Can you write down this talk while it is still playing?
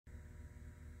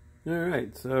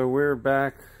Alright, so we're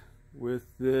back with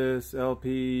this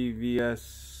LP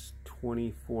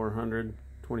VS2400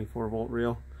 24 volt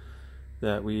reel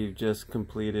that we've just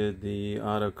completed the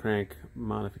auto crank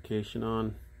modification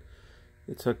on.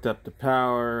 It's hooked up to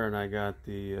power, and I got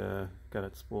the got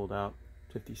it spooled out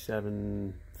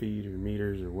 57 feet or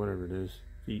meters or whatever it is,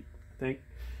 feet I think.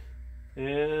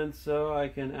 And so I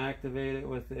can activate it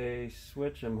with a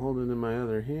switch I'm holding in my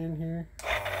other hand here.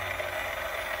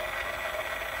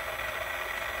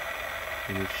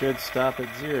 And it should stop at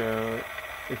 0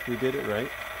 if we did it right.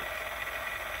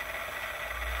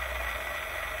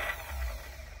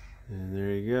 And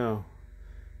there you go.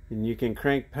 And you can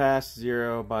crank past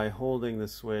 0 by holding the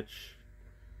switch,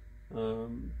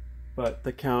 but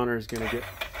the counter is going to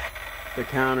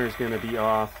be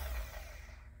off.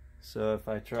 So if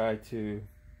I try to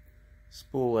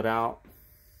spool it out,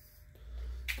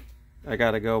 I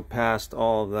got to go past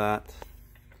all of that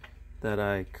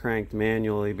I cranked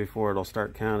manually before it'll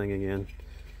start counting again.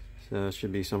 So it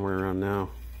should be somewhere around now.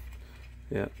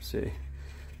 Yep, see.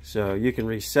 So you can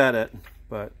reset it,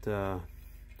 but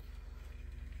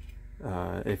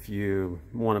if you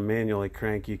want to manually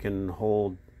crank, you can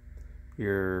hold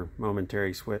your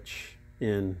momentary switch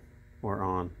in or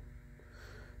on.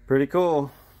 Pretty cool.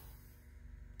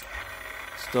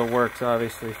 Still works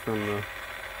obviously from the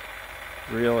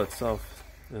reel itself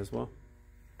as well.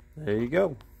 There you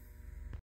go.